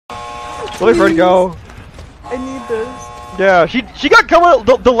Let my friend go. I need this. Yeah, she got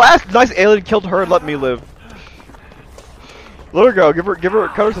killed. The last nice alien killed her and let me live. Let her go.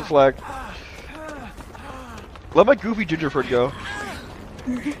 Cut her some slack. Let my goofy ginger friend go.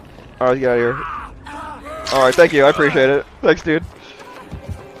 Alright, get out of here. Alright, thank you. I appreciate it. Thanks, dude.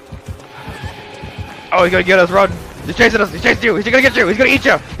 Oh, he's gonna get us. Run. He's chasing us. He's chasing you. He's gonna get you. He's gonna eat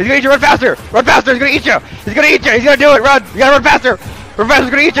you. He's gonna eat you. Run faster. Run faster. He's gonna eat you. He's gonna eat you. He's gonna do it. Run. You gotta run faster. Run faster.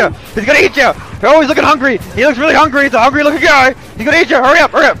 He's gonna eat you. He's gonna eat you. Oh, he's looking hungry. He looks really hungry. He's a hungry looking guy. He's gonna eat you. Hurry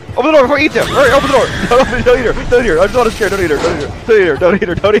up. Hurry up. Open the door before he eats you. Hurry. Open the door. Don't eat her. Don't eat her. I'm just not scared. Don't eat her. Don't eat her. Don't eat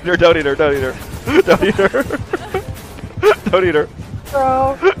her. Don't eat her. Don't eat her. Don't eat her. Don't eat her. Don't eat her. Don't eat her.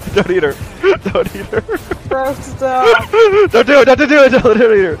 Bro. Don't eat her. Don't eat her. Bro, stop. Don't do it. Don't do it. Don't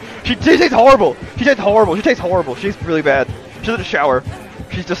eat her. She tastes horrible. She tastes horrible. She tastes horrible. She's really bad. She doesn't shower.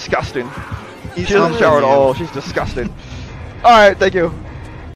 She's disgusting. She doesn't shower at all. She's disgusting. Alright, thank you.